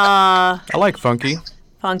Highlands? I like funky.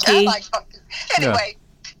 Funky. I like funky. Anyway,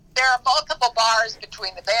 there are multiple bars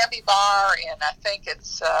between the Bambi Bar and I think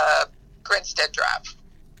it's Grinstead Drive.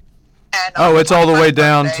 And it's all the way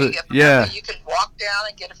down to, you can walk down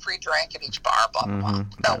and get a free drink at each bar, blah, blah,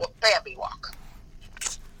 blah. No, Bambi Walk.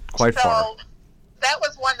 Quite far. So that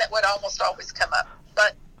was one that would almost always come up.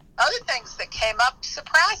 But other things that came up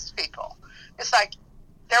surprised people. It's like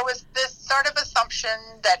there was this sort of assumption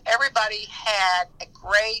that everybody had a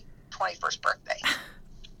great 21st birthday.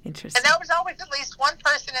 Interesting. And there was always at least one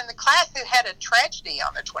person in the class who had a tragedy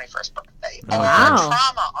on their 21st birthday, or Wow. a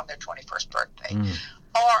trauma on their 21st birthday,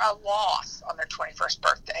 or a loss on their 21st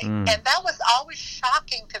birthday. And that was always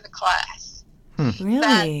shocking to the class. Really?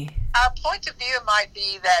 That our point of view might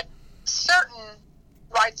be that certain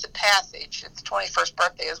rites of passage, its 21st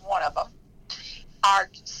birthday is one of them, are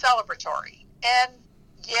celebratory. And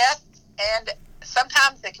yes, and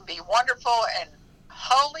sometimes they can be wonderful and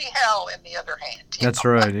holy hell in the other hand. That's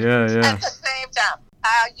right, yeah. At the same time,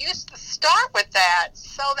 I used to start with that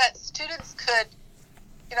so that students could,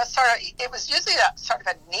 it was usually a sort of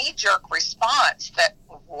a knee-jerk response that,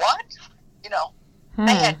 what?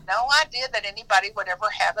 They had no idea that anybody would ever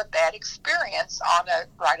have a bad experience on a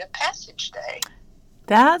rite of passage day.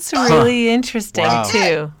 That's really interesting,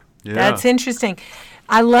 too. Yeah. That's interesting.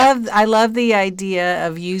 I love the idea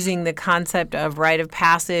of using the concept of rite of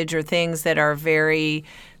passage or things that are very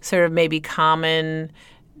sort of maybe common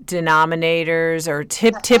denominators or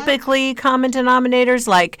typically common denominators,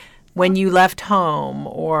 like when you left home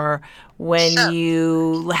or when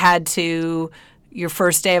you had your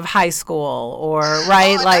first day of high school or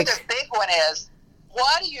Another big one is,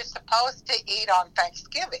 what are you supposed to eat on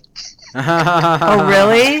Thanksgiving? Oh,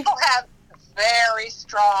 really? People have very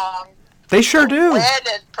strong, They sure do.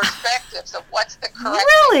 wedded perspectives of what's the correct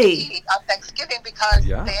Really? thing to eat on Thanksgiving because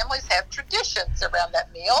Yeah. families have traditions around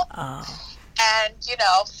that meal. Oh. And,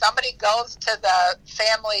 somebody goes to the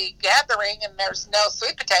family gathering and there's no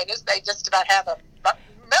sweet potatoes. They just about have a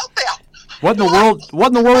meltdown. What in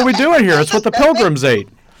the world are we doing here? It's what the Pilgrims ate.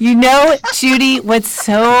 Judy, that's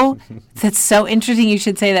so interesting you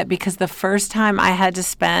should say that, because the first time I had to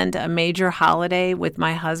spend a major holiday with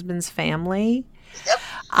my husband's family, Yep.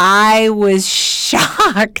 I was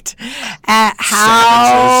shocked at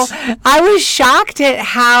how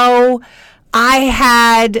I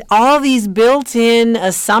had all these built-in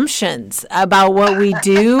assumptions about what we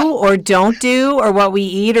do or don't do, or what we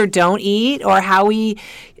eat or don't eat, or how we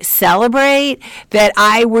celebrate, that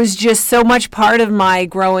I was just so much part of my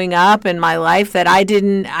growing up and my life that I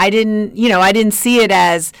didn't see it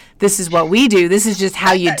as this is what we do. This is just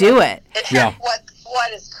how you do it. It's Yeah. what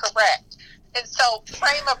is correct. And so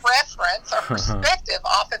frame of reference or perspective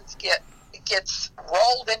often gets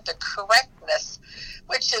rolled into correctness,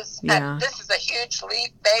 which is, and this is a huge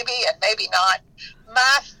leap, maybe, and maybe not.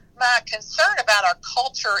 My concern about our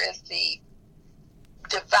culture is the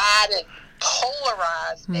divided,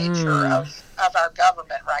 polarized nature of our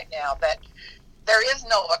government right now, that there is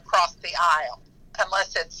no across the aisle,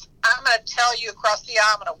 unless it's, I'm going to tell you across the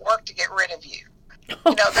aisle, I'm going to work to get rid of you.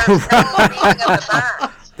 There's no meeting of the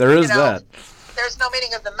minds. There is that. There's no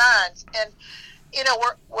meeting of the minds. And,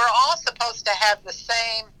 we're all supposed to have the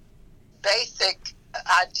same basic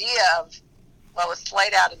idea of, well, it's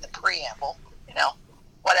laid out in the preamble,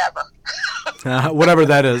 whatever. Whatever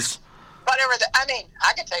that is. Whatever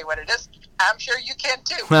I can tell you what it is. I'm sure you can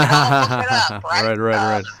too. We can all look it up, right?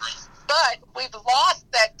 Right. But we've lost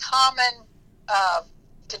that common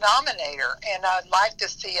denominator, and I'd like to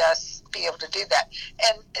see us be able to do that.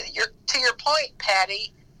 And to your point,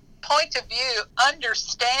 Patty, point of view,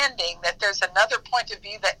 understanding that there's another point of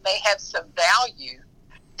view that may have some value.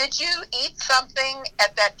 Did you eat something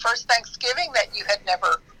at that first Thanksgiving that you had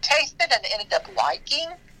never tasted and ended up liking,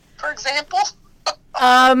 for example?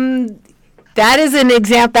 That is an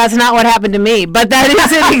example. That's not what happened to me, but that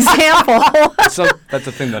is an example. So that's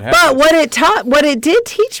the thing that happens. But what it did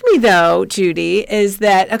teach me, though, Judy, is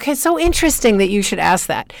that, okay, so interesting that you should ask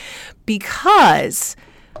that, because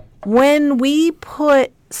when we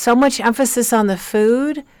put so much emphasis on the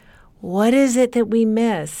food, what is it that we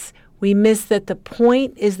miss? We miss that the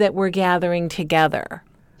point is that we're gathering together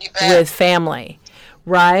with family,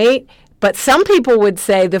 right? But some people would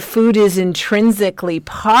say the food is intrinsically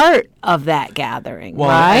part of that gathering,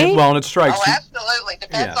 right? And it strikes. Oh, absolutely.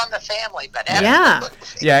 Depends on the family, but yeah.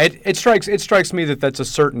 absolutely. Yeah, it strikes me that that's a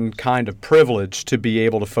certain kind of privilege to be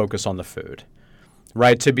able to focus on the food.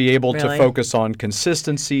 right? To be able to Really? focus on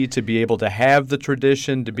consistency, to be able to have the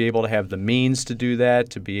tradition, to be able to have the means to do that,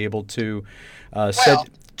 to be able to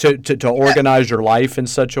to organize your life in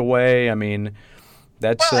such a way. I mean,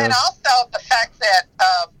 that's Well, and also the fact that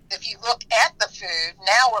if you look at the food,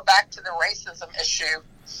 now we're back to the racism issue.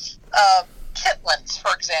 Chitlins,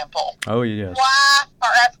 for example. oh yes, Why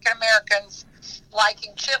are African Americans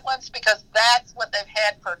liking chitlins? Because that's what they've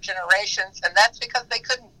had for generations, and that's because they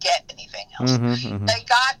couldn't get anything else. They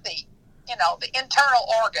got the internal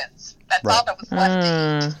organs. That's all that was left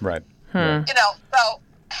to eat. right. So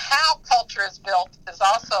how culture is built is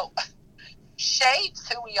also shapes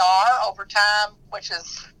who we are over time, which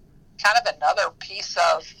is kind of another piece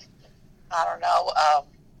of, I don't know,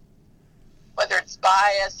 whether it's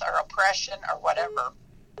bias or oppression or whatever.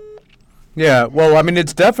 Yeah, well, I mean,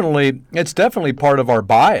 it's definitely part of our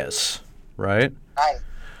bias, right?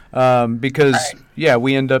 Right. Because Right.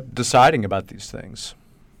 we end up deciding about these things.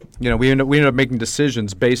 We end up making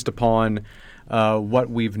decisions based upon what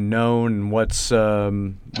we've known and what's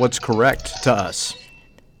correct to us.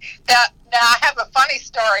 Now I have a funny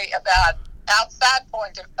story about outside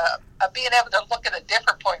point of being able to look at a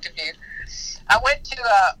different point of view. I went to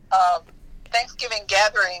a Thanksgiving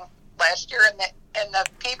gathering last year, and the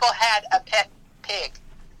people had a pet pig.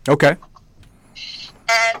 Okay.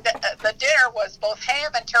 And the dinner was both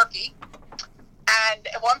ham and turkey. And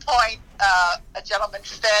at one point, a gentleman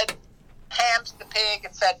fed ham to the pig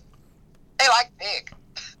and said, "They like pig.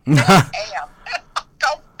 They like ham."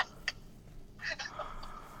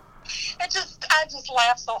 I just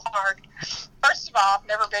laughed so hard. First of all, I've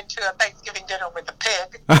never been to a Thanksgiving dinner with a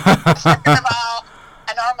pig. Second of all,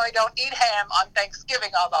 I normally don't eat ham on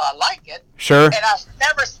Thanksgiving, although I like it. Sure. And I've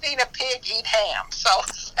never seen a pig eat ham. So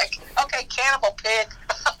it's like, okay, cannibal pig.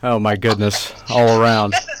 Oh my goodness, all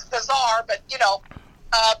around. This is bizarre, but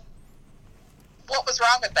what was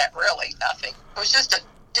wrong with that? Really, nothing. It was just a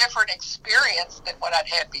different experience than what I'd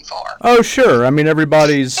had before. Oh sure, I mean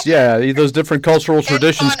everybody's those different cultural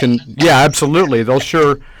traditions funny. Absolutely. They'll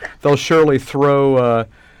surely throw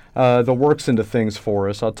the works into things for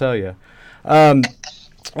us. I'll tell you.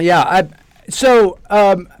 So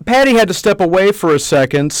Patty had to step away for a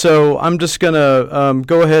second, so I'm just going to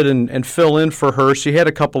go ahead and fill in for her. She had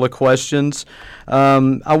a couple of questions.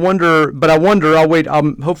 I wonder, I'll wait.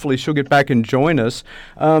 Hopefully she'll get back and join us.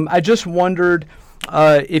 I just wondered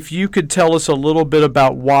if you could tell us a little bit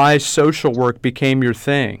about why social work became your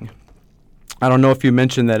thing. I don't know if you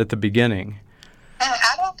mentioned that at the beginning.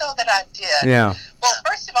 I don't know that I did. Yeah. Well,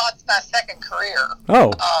 first of all, it's my second career.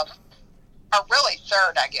 Oh. Or really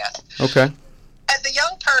third, I guess. Okay. As a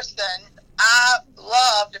young person, I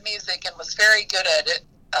loved music and was very good at it.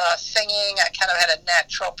 Singing, I kind of had a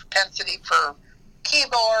natural propensity for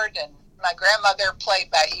keyboard, and my grandmother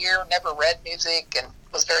played by ear, never read music, and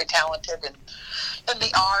was very talented in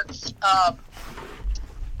the arts.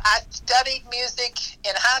 I studied music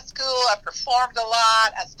in high school. I performed a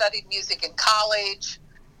lot. I studied music in college.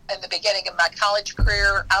 In the beginning of my college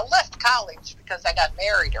career, I left college because I got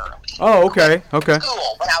married early. Oh, okay. Okay.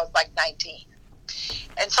 School when I was like 19,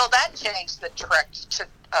 and so that changed the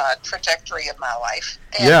trajectory of my life.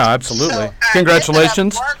 And yeah, absolutely. so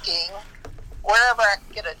Congratulations. I ended up working wherever I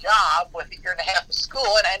could get a job with a year and a half of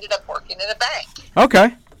school, and I ended up working in a bank.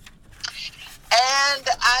 Okay. And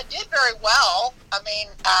I did very well. I mean,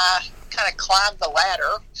 I kind of climbed the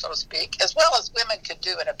ladder, so to speak, as well as women could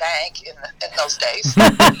do in a bank in those days.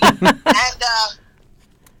 And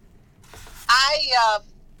I,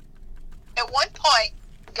 at one point,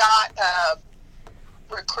 got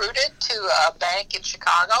recruited to a bank in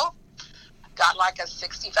Chicago. Got like a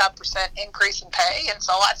 65% increase in pay, and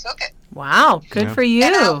so I took it. Wow, good for you.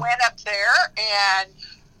 And I went up there, and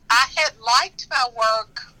I had liked my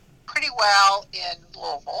work pretty well in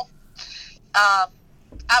Louisville.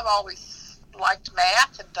 I've always liked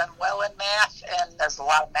math and done well in math, and there's a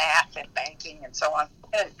lot of math in banking and so on.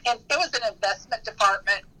 And it was an investment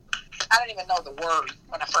department. I didn't even know the word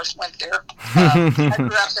when I first went there. I grew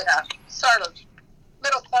up in a sort of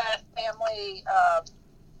middle-class family,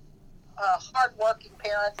 hard-working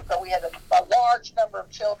parents, so we had a large number of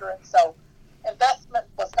children, so investment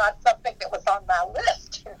was not something that was on my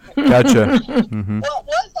list. Gotcha. Mm-hmm. What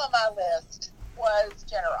was on my list was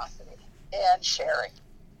generosity and sharing.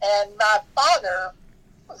 And my father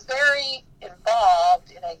was very involved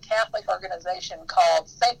in a Catholic organization called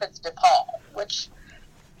Saints de Paul, which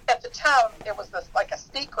at the time it was like a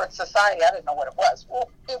secret society. I didn't know what it was. Well,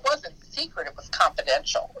 it wasn't secret. It was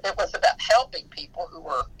confidential. It was about helping people who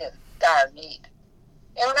were in dire need.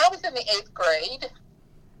 And when I was in the 8th grade,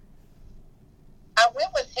 I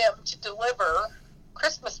went with him to deliver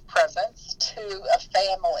Christmas presents to a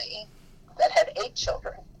family that had 8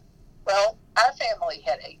 children. Well, our family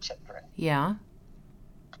had 8 children. Yeah.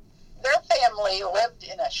 Their family lived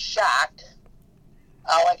in a shack,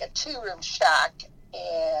 like a 2-room shack,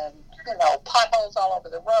 and, potholes all over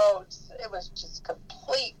the roads. It was just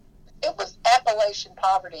it was Appalachian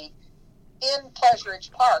poverty in Pleasure Ridge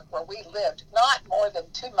Park, where we lived, not more than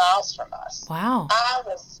 2 miles from us. Wow. I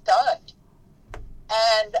was stunned.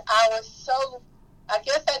 And I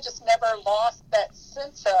guess I just never lost that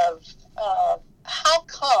sense of how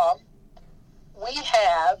come we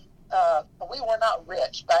were not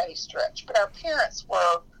rich by any stretch, but our parents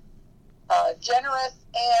were generous,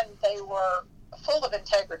 and they were full of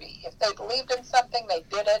integrity. If they believed in something, they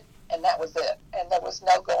did it, and that was it. And there was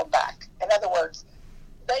no going back. In other words,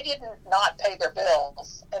 they didn't not pay their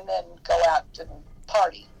bills and then go out and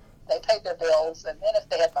party. They paid their bills, and then if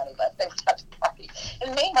they had money left, they would have to party.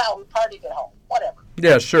 And meanwhile, we partied at home, whatever.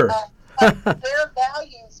 Yeah, sure. Their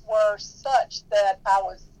values were such that I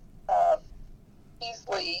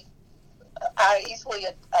easily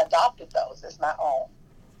adopted those as my own.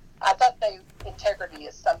 I thought integrity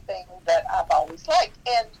is something that I've always liked.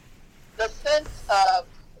 And the sense of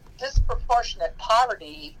disproportionate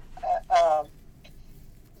poverty,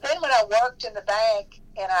 then when I worked in the bank,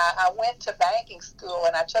 and I went to banking school,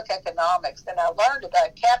 and I took economics, and I learned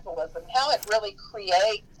about capitalism, how it really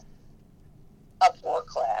creates a poor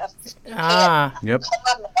class. You can't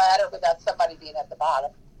climb the ladder without somebody being at the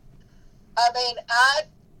bottom. I mean,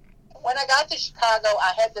 when I got to Chicago,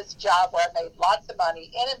 I had this job where I made lots of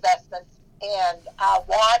money in investments, and I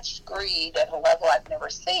watched greed at a level I'd never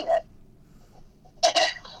seen it.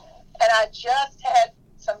 And I just had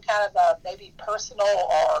some kind of a maybe personal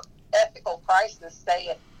or ethical crisis,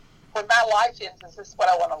 saying, when my life ends, is this what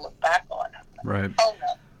I want to look back on? Right. Oh,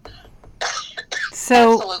 no.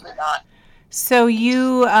 So, absolutely not. So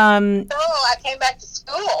you... So I came back to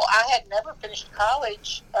school. I had never finished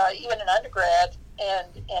college, even in undergrad,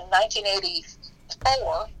 and in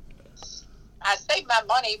 1984, I saved my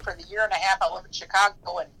money for the year and a half I lived in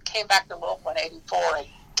Chicago and came back to Louisville in 84, and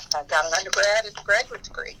I got an undergrad and graduate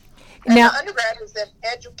degree. And my undergrad was in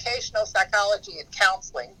educational psychology and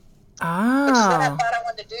counseling, which is what I thought I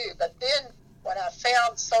wanted to do. But then when I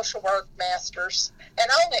found social work master's, and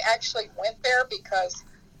I only actually went there because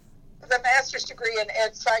the master's degree in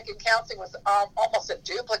ed psych and counseling was almost a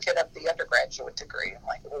duplicate of the undergraduate degree. I'm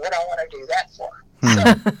like, well, what do I want to do that for? So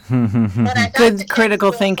when I got Good to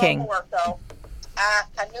critical thinking. Social work, though,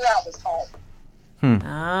 I knew I was home.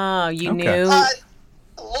 Oh, you knew. Because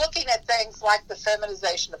looking at things like the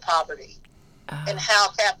feminization of poverty and how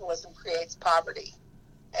capitalism creates poverty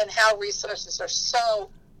and how resources are so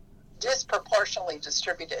disproportionately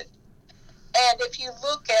distributed. And if you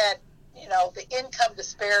look at, the income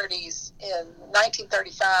disparities in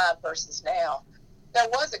 1935 versus now, there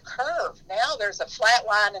was a curve. Now there's a flat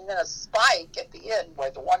line and then a spike at the end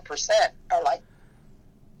where the 1% are like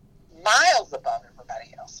miles above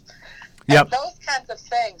everybody else. Yep. And those kinds of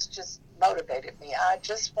things just motivated me. I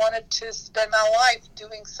just wanted to spend my life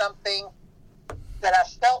doing something that I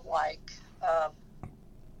felt like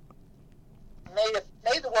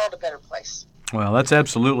made the world a better place. Well, that's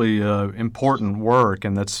absolutely important work,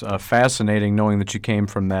 and that's fascinating knowing that you came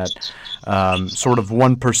from that sort of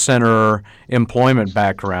 1%er employment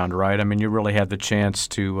background, right? I mean, you really had the chance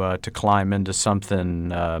to climb into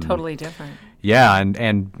something totally different. Yeah,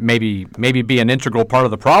 and maybe be an integral part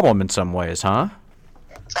of the problem in some ways, huh?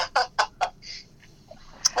 Well,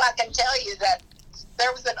 I can tell you that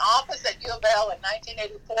there was an office at U of L in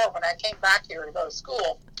 1984 when I came back here to go to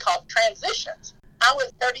school called Transitions. I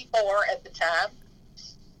was 34 at the time,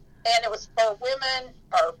 and it was for women,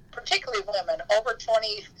 or particularly women, over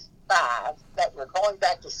 25 that were going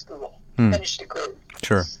back to school, finish degree.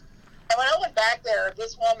 Sure. And when I went back there,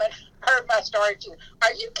 this woman heard my story. She,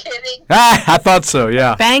 are you kidding? I thought so,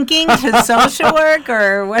 yeah. Banking to social work,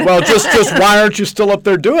 or what? Well, just why aren't you still up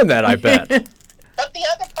there doing that, I bet? But the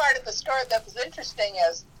other part of the story that was interesting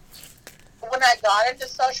is when I got into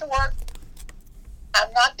social work,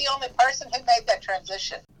 I'm not the only person who made that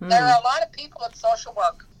transition. There are a lot of people in social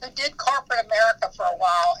work who did corporate America for a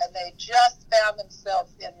while, and they just found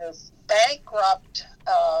themselves in this bankrupt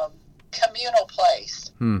communal place.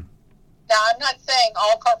 Now, I'm not saying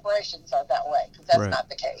all corporations are that way, because that's not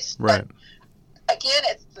the case. Right. But again,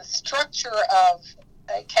 it's the structure of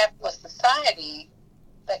a capitalist society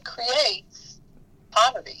that creates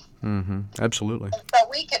poverty. Mm-hmm. Absolutely. And so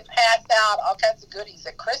we can pass out all kinds of goodies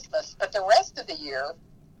at Christmas, but the rest of the year...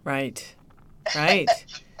 Right.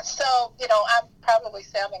 So, I'm probably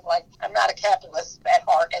sounding like I'm not a capitalist at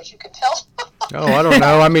heart, as you can tell. Oh, I don't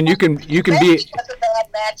know. I mean, you can be. Was a bad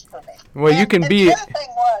match for me. Well, you can be. The other thing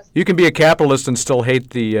was, You can be a capitalist and still hate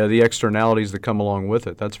the externalities that come along with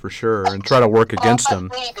it. That's for sure, and try to work against them.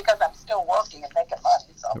 me because I'm still working and making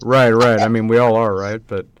money. So. Right. I mean, we all are, right?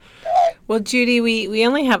 But Well, Judy, we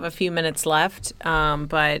only have a few minutes left,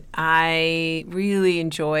 but I really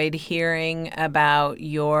enjoyed hearing about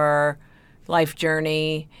your life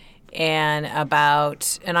journey and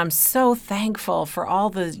I'm so thankful for all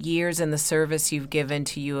the years and the service you've given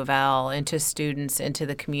to U of L and to students and to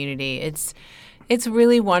the community. It's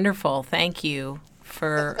really wonderful. Thank you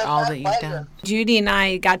for all that you've done. Judy and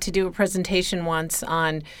I got to do a presentation once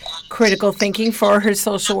on critical thinking for her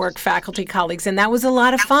social work faculty colleagues, and that was a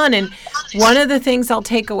lot of fun. And one of the things I'll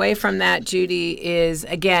take away from that, Judy, is,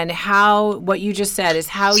 again, what you just said is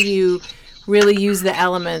how you really use the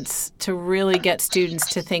elements to really get students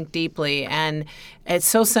to think deeply. And it's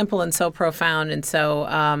so simple and so profound. And so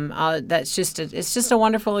it's just a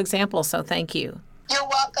wonderful example. So thank you. You're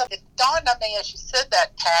welcome. It dawned on me as you said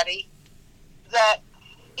that, Patty, that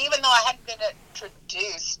even though I hadn't been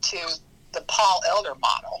introduced to the Paul Elder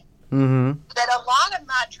model, that a lot of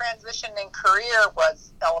my transition in career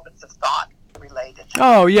was elements of thought related.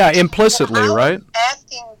 oh yeah, implicitly, right?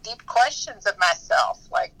 Asking deep questions of myself,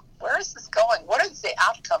 like, where is this going? What is the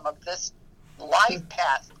outcome of this life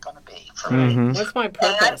path going to be for me? What's my And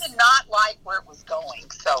I purpose? did not like where it was going.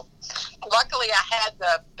 So luckily I had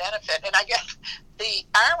the benefit. And I guess the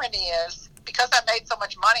irony is, because I made so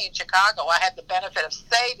much money in Chicago, I had the benefit of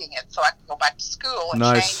saving it so I could go back to school and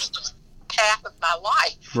Nice. change the path of my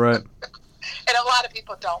life. Right. And a lot of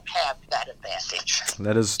people don't have that advantage.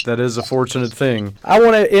 That is a fortunate thing. I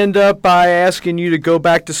want to end up by asking you to go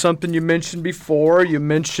back to something you mentioned before. You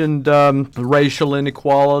mentioned racial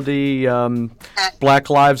inequality, Black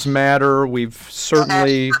Lives Matter. We've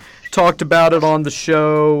certainly talked about it on the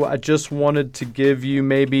show. I just wanted to give you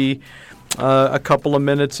maybe a couple of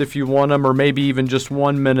minutes if you want them, or maybe even just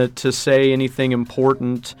 1 minute to say anything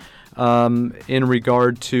important in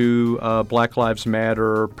regard to Black Lives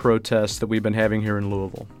Matter protests that we've been having here in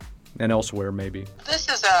Louisville and elsewhere maybe. This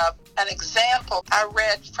is an example I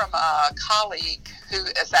read from a colleague who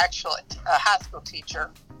is actually a high school teacher.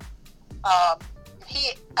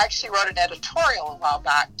 He actually wrote an editorial a while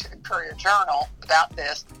back to the Courier Journal about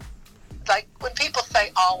this. Like, when people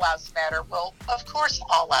say all lives matter, well, of course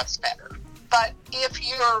all lives matter. But if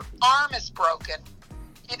your arm is broken,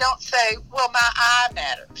 you don't say, well, my eye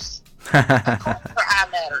matters. Of course your eye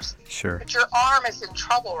matters. Sure. But your arm is in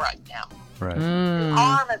trouble right now. Right. Your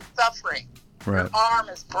arm is suffering. Right. Your arm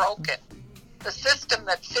is broken. The system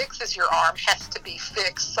that fixes your arm has to be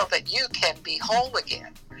fixed so that you can be whole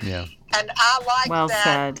again. Yeah. And I like Well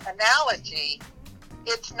that said. analogy.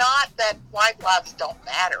 It's not that white lives don't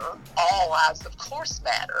matter. All lives, of course,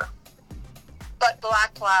 matter. But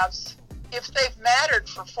Black lives, if they've mattered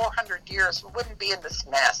for 400 years, we wouldn't be in this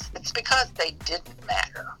mess. It's because they didn't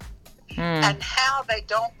matter. And how they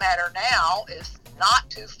don't matter now is not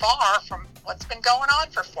too far from what's been going on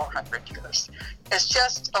for 400 years. It's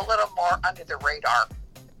just a little more under the radar.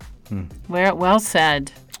 Well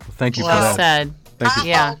said. Thank you for Well that. said. Thank you. I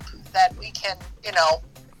Yeah. hope that we can,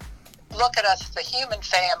 look at us as a human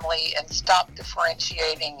family and stop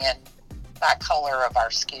differentiating in the color of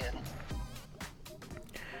our skin.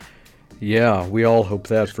 Yeah, we all hope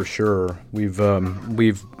that for sure. We've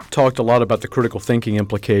talked a lot about the critical thinking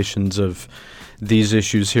implications of these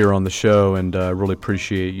issues here on the show, and really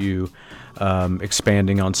appreciate you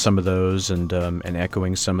expanding on some of those and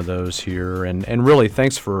echoing some of those here. And really,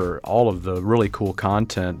 thanks for all of the really cool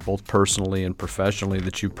content, both personally and professionally,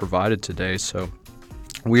 that you provided today. So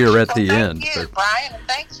we are at the end. Thank you, But Brian, and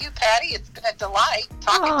thank you, Patty. It's been a delight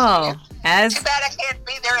talking to Oh, you. as Too bad I can't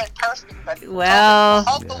be there in person, but Well-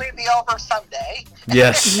 hopefully it'll be over someday.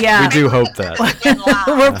 yes, Yeah. we do hope that. Again, live.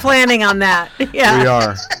 we're planning on that. Yeah. We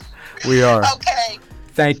are. We are. Okay.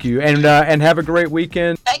 Thank you, and have a great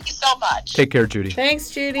weekend. Thank you so much. Take care, Judy.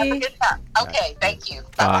 Thanks, Have a Judy. good time. Okay, thank you.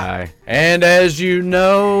 Bye-bye. Bye. And as you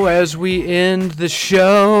know, as we end the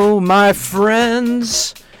show, my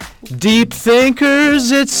friends, deep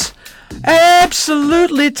thinkers, it's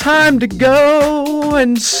absolutely time to go,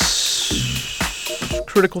 and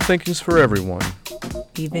critical thinking's for everyone.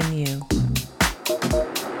 Even you.